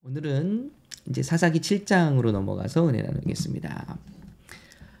오늘은 이제 사사기 7장으로 넘어가서 은혜 나누겠습니다.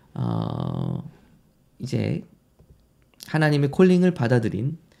 이제 하나님의 콜링을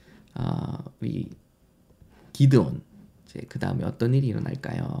받아들인 우리 기드온, 이제 그 다음에 어떤 일이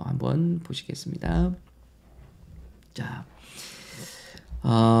일어날까요? 한번 보시겠습니다. 자,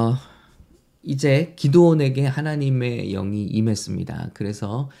 이제 기드온에게 하나님의 영이 임했습니다.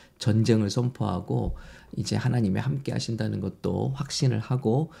 그래서 전쟁을 선포하고 이제 하나님이 함께 하신다는 것도 확신을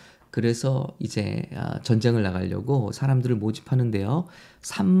하고, 그래서 이제 전쟁을 나가려고 사람들을 모집하는데요.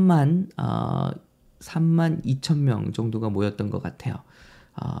 3만 2천 명 정도가 모였던 것 같아요.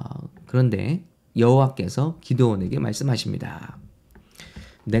 그런데 여호와께서 기드온에게 말씀하십니다.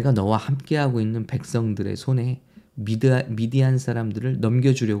 내가 너와 함께하고 있는 백성들의 손에 미디안 사람들을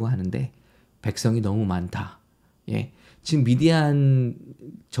넘겨주려고 하는데 백성이 너무 많다. 예. 지금 미디안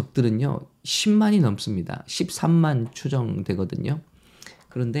적들은요 10만이 넘습니다. 13만 추정되거든요.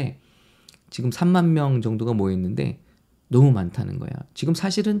 그런데 지금 3만 명 정도가 모여 있는데 너무 많다는 거야. 지금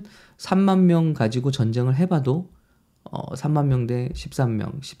사실은 3만 명 가지고 전쟁을 해봐도 3만 명 대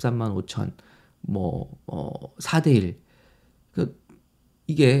 13명, 13만 5천, 4대 1.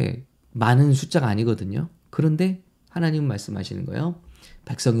 이게 많은 숫자가 아니거든요. 그런데 하나님은 말씀하시는 거예요.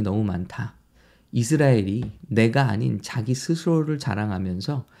 백성이 너무 많다. 이스라엘이 내가 아닌 자기 스스로를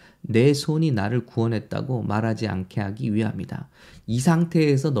자랑하면서 내 손이 나를 구원했다고 말하지 않게 하기 위함이다. 이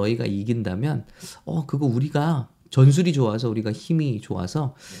상태에서 너희가 이긴다면 그거 우리가 전술이 좋아서, 우리가 힘이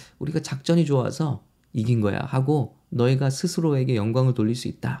좋아서, 우리가 작전이 좋아서 이긴 거야 하고 너희가 스스로에게 영광을 돌릴 수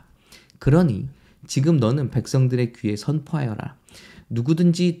있다. 그러니 지금 너는 백성들의 귀에 선포하여라.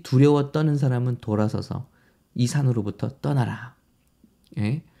 누구든지 두려워 떠는 사람은 돌아서서 이 산으로부터 떠나라.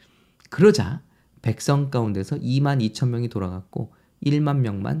 예? 그러자 백성 가운데서 2만 2천 명이 돌아갔고 1만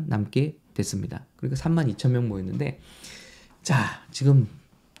명만 남게 됐습니다. 그러니까 3만 2천 명 모였는데, 자, 지금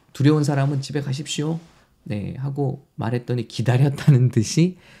두려운 사람은 집에 가십시오. 네, 하고 말했더니 기다렸다는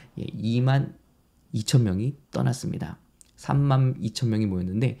듯이 2만 2천 명이 떠났습니다. 3만 2천 명이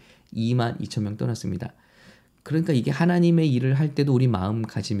모였는데 2만 2천 명 떠났습니다. 그러니까 이게 하나님의 일을 할 때도 우리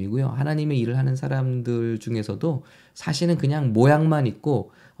마음가짐이고요. 하나님의 일을 하는 사람들 중에서도 사실은 그냥 모양만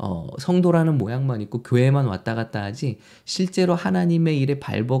있고 성도라는 모양만 있고 교회만 왔다 갔다 하지, 실제로 하나님의 일에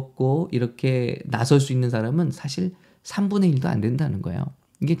발벗고 이렇게 나설 수 있는 사람은 사실 3분의 1도 안 된다는 거예요.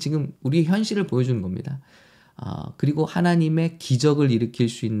 이게 지금 우리의 현실을 보여주는 겁니다. 그리고 하나님의 기적을 일으킬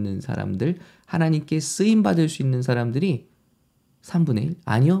수 있는 사람들, 하나님께 쓰임받을 수 있는 사람들이 3분의 1?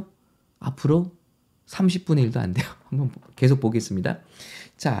 아니요. 앞으로 30분의 1도 안 돼요. 한번 계속 보겠습니다.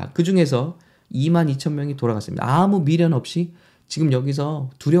 자, 그 중에서 2만 2천 명이 돌아갔습니다. 아무 미련 없이 지금 여기서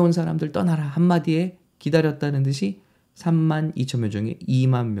두려운 사람들 떠나라 한마디에 기다렸다는 듯이 3만 2천 명 중에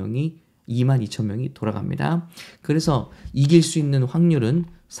 2만 2천 명이 돌아갑니다. 그래서 이길 수 있는 확률은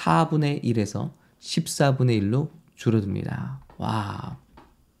 4분의 1에서 14분의 1로 줄어듭니다. 와.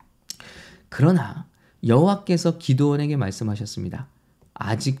 그러나 여호와께서 기드온에게 말씀하셨습니다.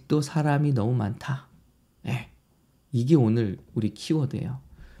 아직도 사람이 너무 많다. 네. 이게 오늘 우리 키워드예요.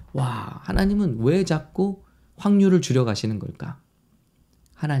 와, 하나님은 왜 자꾸 확률을 줄여가시는 걸까?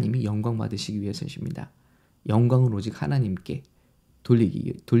 하나님이 영광 받으시기 위해서십니다. 영광은 오직 하나님께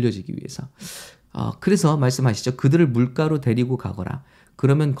돌려지기 위해서. 그래서 말씀하시죠. 그들을 물가로 데리고 가거라.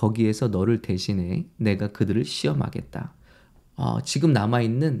 그러면 거기에서 너를 대신해 내가 그들을 시험하겠다. 지금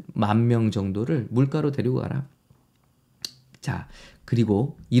남아있는 10,000명 정도를 물가로 데리고 가라. 자,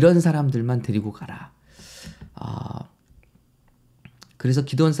 그리고 이런 사람들만 데리고 가라. 그래서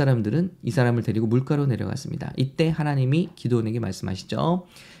기드온 사람들은 이 사람을 데리고 물가로 내려갔습니다. 이때 하나님이 기드온에게 말씀하시죠.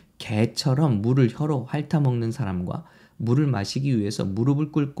 개처럼 물을 혀로 핥아먹는 사람과 물을 마시기 위해서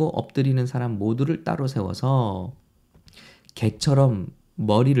무릎을 꿇고 엎드리는 사람 모두를 따로 세워서, 개처럼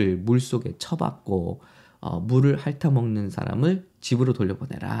머리를 물속에 쳐박고 물을 핥아먹는 사람을 집으로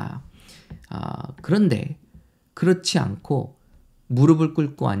돌려보내라. 그런데 그렇지 않고 무릎을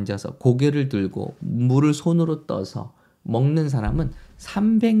꿇고 앉아서 고개를 들고 물을 손으로 떠서 먹는 사람은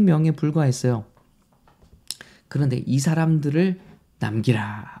 300명에 불과했어요. 그런데 이 사람들을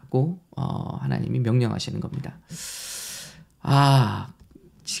남기라고 하나님이 명령하시는 겁니다.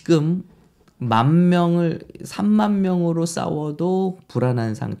 지금 3만 명으로 싸워도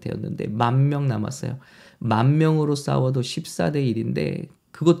불안한 상태였는데 10,000명 남았어요. 10,000명으로 싸워도 14대 1인데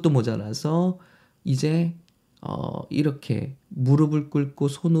그것도 모자라서 이제 이렇게 무릎을 꿇고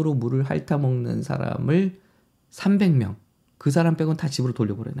손으로 물을 핥아먹는 사람을 300명, 그 사람 빼고는 다 집으로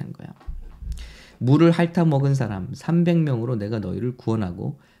돌려보내는 거야. 물을 핥아먹은 사람 300명으로 내가 너희를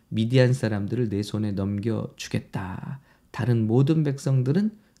구원하고 미디안 사람들을 내 손에 넘겨주겠다. 다른 모든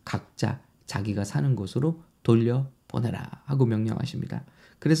백성들은 각자 자기가 사는 곳으로 돌려보내라 하고 명령하십니다.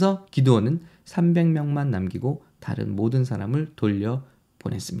 그래서 기드온은 300명만 남기고 다른 모든 사람을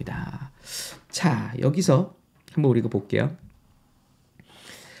돌려보냈습니다. 자, 여기서 한번 우리가 볼게요.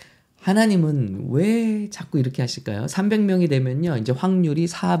 하나님은 왜 자꾸 이렇게 하실까요? 300명이 되면요, 이제 확률이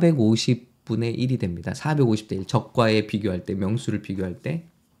 450분의 1이 됩니다. 450대 1. 적과의 비교할 때, 명수를 비교할 때.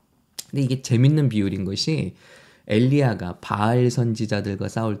 근데 이게 재밌는 비율인 것이 엘리야가 바알 선지자들과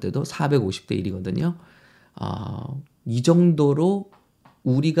싸울 때도 450대 1이거든요. 이 정도로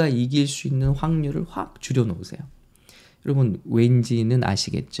우리가 이길 수 있는 확률을 확 줄여놓으세요. 여러분 왠지는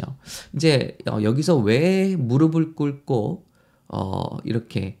아시겠죠? 이제 여기서 왜 무릎을 꿇고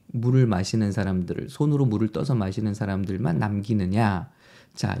이렇게 물을 마시는 사람들을, 손으로 물을 떠서 마시는 사람들만 남기느냐?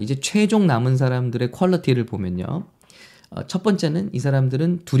 자, 이제 최종 남은 사람들의 퀄리티를 보면요. 첫 번째는 이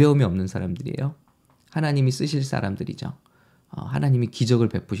사람들은 두려움이 없는 사람들이에요. 하나님이 쓰실 사람들이죠. 하나님이 기적을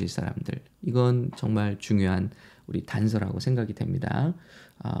베푸실 사람들. 이건 정말 중요한 우리 단서라고 생각이 됩니다.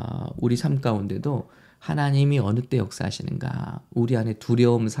 우리 삶 가운데도 하나님이 어느 때 역사하시는가? 우리 안에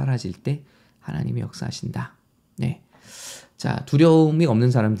두려움 사라질 때 하나님이 역사하신다. 네. 자, 두려움이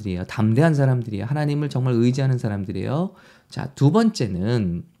없는 사람들이에요. 담대한 사람들이에요. 하나님을 정말 의지하는 사람들이에요. 자, 두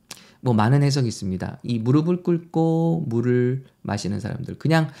번째는 뭐 많은 해석이 있습니다. 이 무릎을 꿇고 물을 마시는 사람들.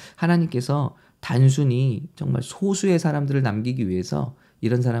 그냥 하나님께서 단순히 정말 소수의 사람들을 남기기 위해서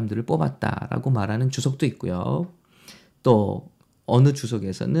이런 사람들을 뽑았다라고 말하는 주석도 있고요. 또 어느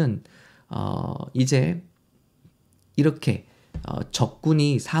주석에서는 이제 이렇게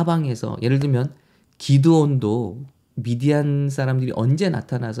적군이 사방에서, 예를 들면 기드온도 미디안 사람들이 언제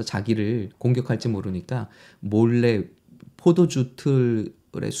나타나서 자기를 공격할지 모르니까 몰래 포도주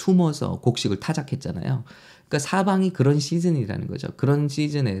틀에 숨어서 곡식을 타작했잖아요. 그러니까 사방이 그런 시즌이라는 거죠. 그런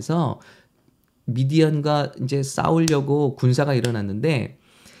시즌에서 미디안과 이제 싸우려고 군사가 일어났는데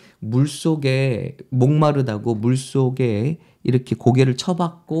물속에 목마르다고 물속에 이렇게 고개를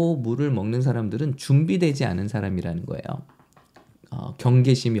쳐박고 물을 먹는 사람들은 준비되지 않은 사람이라는 거예요.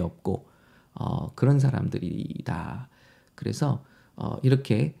 경계심이 없고 그런 사람들이다. 그래서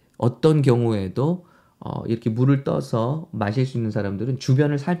이렇게 어떤 경우에도 이렇게 물을 떠서 마실 수 있는 사람들은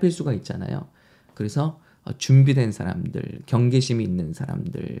주변을 살필 수가 있잖아요. 그래서 준비된 사람들, 경계심이 있는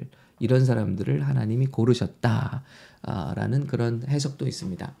사람들, 이런 사람들을 하나님이 고르셨다라는 그런 해석도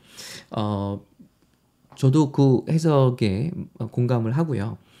있습니다. 저도 그 해석에 공감을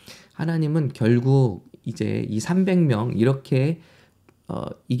하고요. 하나님은 결국 이제 이 300명 이렇게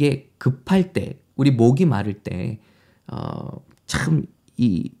이게 급할 때, 우리 목이 마를 때 참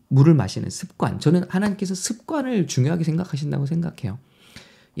이 물을 마시는 습관, 저는 하나님께서 습관을 중요하게 생각하신다고 생각해요.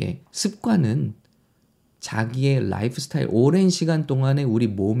 예, 습관은 자기의 라이프 스타일, 오랜 시간 동안에 우리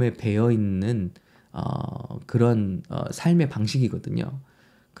몸에 배어 있는 그런 삶의 방식이거든요.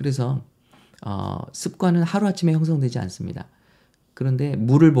 그래서 습관은 하루아침에 형성되지 않습니다. 그런데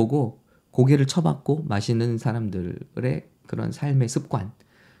물을 보고 고개를 쳐박고 마시는 사람들의 그런 삶의 습관,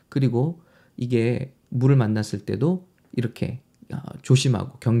 그리고 이게 물을 만났을 때도 이렇게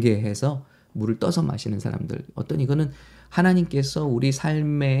조심하고 경계해서 물을 떠서 마시는 사람들, 어떤 이거는 하나님께서 우리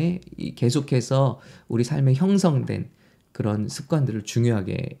삶에 계속해서 우리 삶에 형성된 그런 습관들을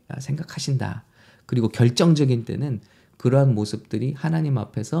중요하게 생각하신다. 그리고 결정적인 때는 그러한 모습들이 하나님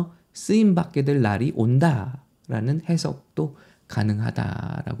앞에서 쓰임받게 될 날이 온다라는 해석도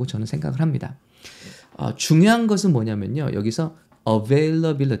가능하다라고 저는 생각을 합니다. 중요한 것은 뭐냐면요. 여기서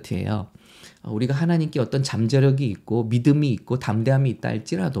availability예요. 우리가 하나님께 어떤 잠재력이 있고 믿음이 있고 담대함이 있다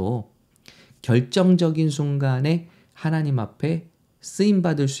할지라도 결정적인 순간에 하나님 앞에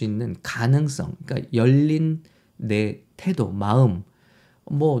쓰임받을 수 있는 가능성, 그러니까 열린 내 태도, 마음,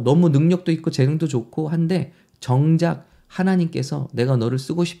 뭐 너무 능력도 있고 재능도 좋고 한데 정작 하나님께서 내가 너를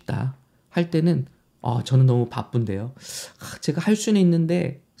쓰고 싶다 할 때는 저는 너무 바쁜데요. 제가 할 수는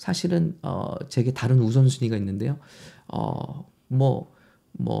있는데 사실은 제게 다른 우선순위가 있는데요.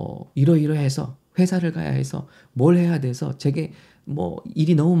 이러이러해서 회사를 가야 해서 뭘 해야 돼서 제게 뭐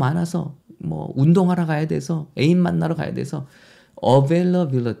일이 너무 많아서 뭐 운동하러 가야 돼서 애인 만나러 가야 돼서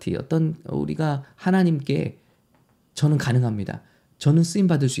availability, 어떤 우리가 하나님께 저는 가능합니다. 저는 쓰임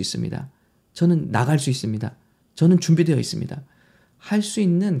받을 수 있습니다. 저는 나갈 수 있습니다. 저는 준비되어 있습니다. 할 수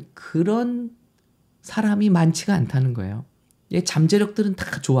있는 그런 사람이 많지가 않다는 거예요. 잠재력들은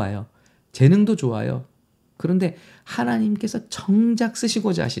다 좋아요. 재능도 좋아요. 그런데 하나님께서 정작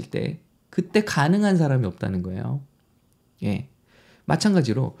쓰시고자 하실 때 그때 가능한 사람이 없다는 거예요. 예.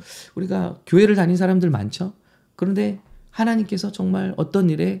 마찬가지로 우리가 교회를 다닌 사람들 많죠. 그런데 하나님께서 정말 어떤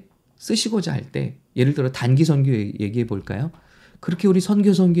일에 쓰시고자 할 때, 예를 들어 단기 선교 얘기해 볼까요? 그렇게 우리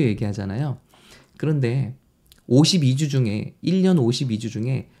선교 얘기하잖아요. 그런데 52주 중에 1년 52주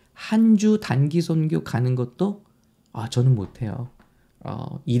중에 한 주 단기 선교 가는 것도 저는 못해요.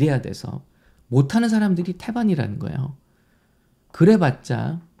 이래야 돼서 못하는 사람들이 태반이라는 거예요.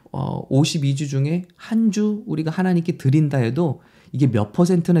 그래봤자 52주 중에 한 주 우리가 하나님께 드린다 해도 이게 몇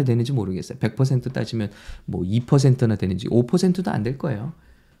퍼센트나 되는지 모르겠어요. 100% 따지면 뭐 2%나 되는지 5%도 안 될 거예요.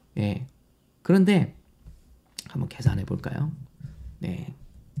 예. 그런데 한번 계산해 볼까요? 네.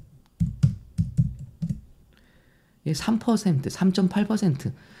 예, 3%,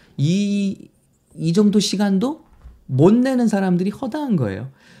 3.8%. 이 정도 시간도 못 내는 사람들이 허다한 거예요.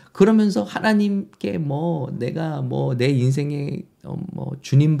 그러면서 하나님께 내가 내 인생에 뭐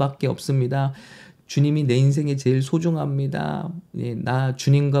주님밖에 없습니다. 주님이 내 인생에 제일 소중합니다. 예, 나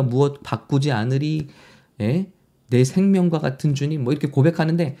주님과 무엇 바꾸지 않으리. 예? 내 생명과 같은 주님 뭐 이렇게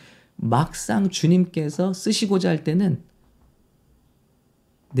고백하는데 막상 주님께서 쓰시고자 할 때는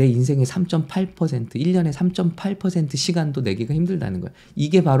내 인생의 3.8%, 1년에 3.8% 시간도 내기가 힘들다는 거예요.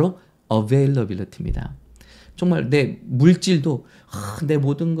 이게 바로 availability입니다. 정말 내 물질도 내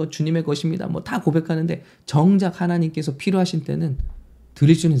모든 것 주님의 것입니다. 뭐 다 고백하는데 정작 하나님께서 필요하신 때는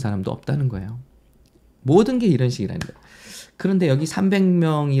드릴 수 있는 사람도 없다는 거예요. 모든 게 이런 식이라는 거예요. 그런데 여기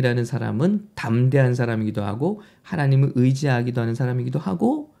 300명이라는 사람은 담대한 사람이기도 하고 하나님을 의지하기도 하는 사람이기도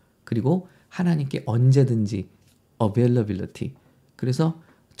하고 그리고 하나님께 언제든지 availability. 그래서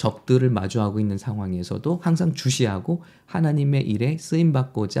적들을 마주하고 있는 상황에서도 항상 주시하고 하나님의 일에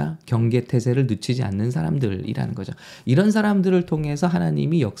쓰임받고자 경계태세를 늦추지 않는 사람들이라는 거죠. 이런 사람들을 통해서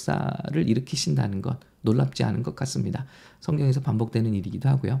하나님이 역사를 일으키신다는 것 놀랍지 않은 것 같습니다. 성경에서 반복되는 일이기도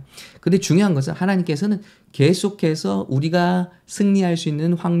하고요. 근데 중요한 것은 하나님께서는 계속해서 우리가 승리할 수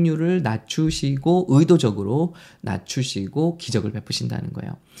있는 확률을 낮추시고 의도적으로 낮추시고 기적을 베푸신다는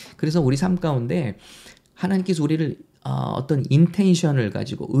거예요. 그래서 우리 삶 가운데 하나님께서 우리를 어떤 인텐션을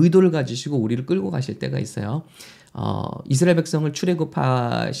가지고 의도를 가지시고 우리를 끌고 가실 때가 있어요. 이스라엘 백성을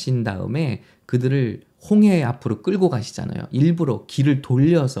출애굽하신 다음에 그들을 홍해 앞으로 끌고 가시잖아요. 일부러 길을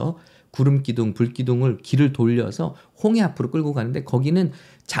돌려서 구름 기둥, 불 기둥을 길을 돌려서 홍해 앞으로 끌고 가는데 거기는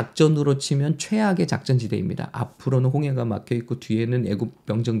작전으로 치면 최악의 작전지대입니다. 앞으로는 홍해가 막혀 있고 뒤에는 애굽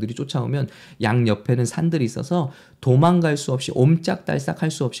병정들이 쫓아오면 양 옆에는 산들이 있어서 도망갈 수 없이 옴짝달싹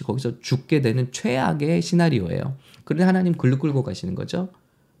할 수 없이 거기서 죽게 되는 최악의 시나리오예요. 그런데 하나님 글로 끌고 가시는 거죠.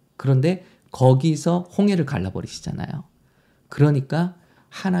 그런데 거기서 홍해를 갈라버리시잖아요. 그러니까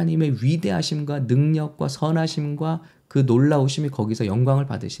하나님의 위대하심과 능력과 선하심과 그 놀라우심이 거기서 영광을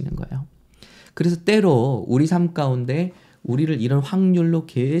받으시는 거예요. 그래서 때로 우리 삶 가운데 우리를 이런 확률로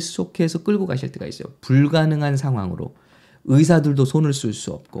계속해서 끌고 가실 때가 있어요. 불가능한 상황으로. 의사들도 손을 쓸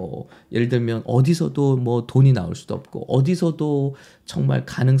수 없고 예를 들면 어디서도 뭐 돈이 나올 수도 없고 어디서도 정말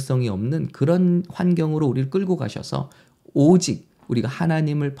가능성이 없는 그런 환경으로 우리를 끌고 가셔서 오직 우리가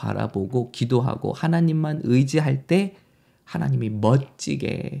하나님을 바라보고 기도하고 하나님만 의지할 때 하나님이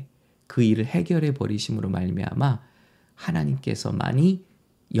멋지게 그 일을 해결해 버리심으로 말미암아 하나님께서만이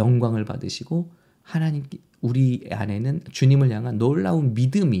영광을 받으시고 하나님 우리 안에는 주님을 향한 놀라운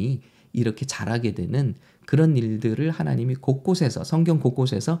믿음이 이렇게 자라게 되는 그런 일들을 하나님이 곳곳에서 성경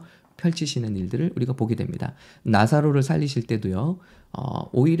곳곳에서 펼치시는 일들을 우리가 보게 됩니다. 나사로를 살리실 때도요.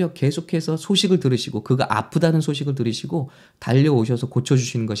 오히려 계속해서 소식을 들으시고 그가 아프다는 소식을 들으시고 달려오셔서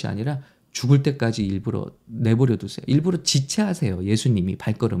고쳐주시는 것이 아니라 죽을 때까지 일부러 내버려 두세요. 일부러 지체하세요. 예수님이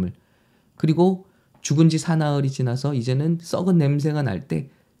발걸음을. 그리고 죽은 지 사나흘이 지나서 이제는 썩은 냄새가 날 때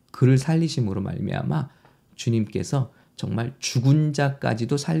그를 살리심으로 말미암아 주님께서 정말 죽은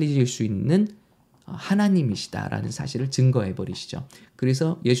자까지도 살리실 수 있는 하나님이시다라는 사실을 증거해 버리시죠.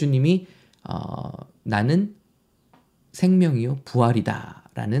 그래서 예수님이 나는 생명이요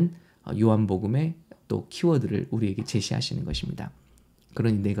부활이다라는 요한복음의 또 키워드를 우리에게 제시하시는 것입니다.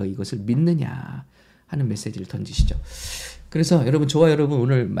 그러니 내가 이것을 믿느냐 하는 메시지를 던지시죠. 그래서 여러분 여러분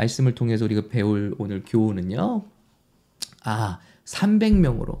오늘 말씀을 통해서 우리가 배울 오늘 교훈은요.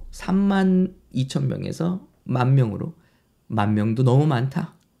 300명으로 3만 2천 명에서 10,000명으로 10,000명도 너무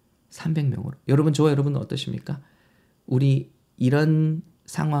많다. 300명으로. 여러분은 어떠십니까? 우리 이런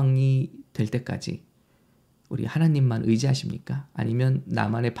상황이 될 때까지 우리 하나님만 의지하십니까? 아니면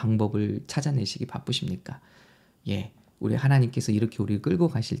나만의 방법을 찾아내시기 바쁘십니까? 예, 우리 하나님께서 이렇게 우리를 끌고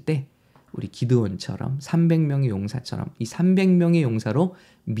가실 때 우리 기드온처럼 300명의 용사처럼 이 300명의 용사로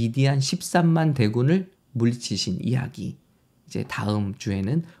미디안 13만 대군을 물리치신 이야기. 이제 다음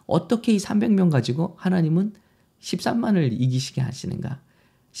주에는 어떻게 이 300명 가지고 하나님은 13만을 이기시게 하시는가?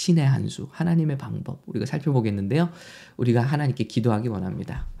 신의 한 수, 하나님의 방법 우리가 살펴보겠는데요. 우리가 하나님께 기도하기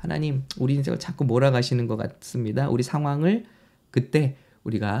원합니다. 하나님, 우리 인생을 자꾸 몰아가시는 것 같습니다. 우리 상황을 그때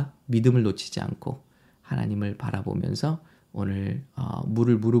우리가 믿음을 놓치지 않고 하나님을 바라보면서 오늘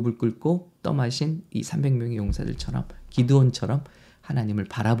무릎을 꿇고 떠마신 이 300명의 용사들처럼 기드온처럼 하나님을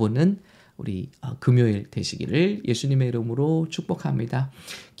바라보는 우리 금요일 되시기를 예수님의 이름으로 축복합니다.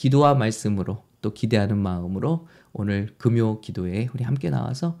 기도와 말씀으로 또 기대하는 마음으로 오늘 금요 기도에 우리 함께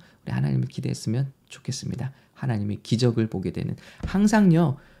나와서 우리 하나님을 기대했으면 좋겠습니다. 하나님의 기적을 보게 되는,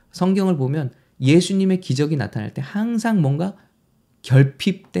 항상요 성경을 보면 예수님의 기적이 나타날 때 항상 뭔가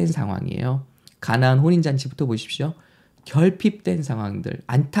결핍된 상황이에요. 가나안 혼인잔치부터 보십시오. 결핍된 상황들,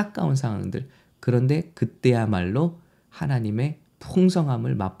 안타까운 상황들. 그런데 그때야말로 하나님의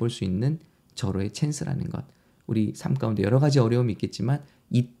풍성함을 맛볼 수 있는 절호의 찬스라는 것. 우리 삶 가운데 여러 가지 어려움이 있겠지만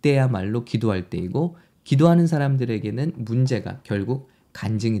이때야말로 기도할 때이고, 기도하는 사람들에게는 문제가 결국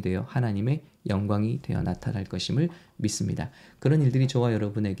간증이 되어 하나님의 영광이 되어 나타날 것임을 믿습니다. 그런 일들이 저와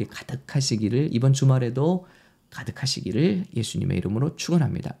여러분에게 가득하시기를, 이번 주말에도 가득하시기를 예수님의 이름으로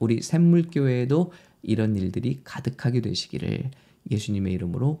축원합니다. 우리 샘물교회에도 이런 일들이 가득하게 되시기를 예수님의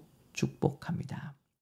이름으로 축복합니다.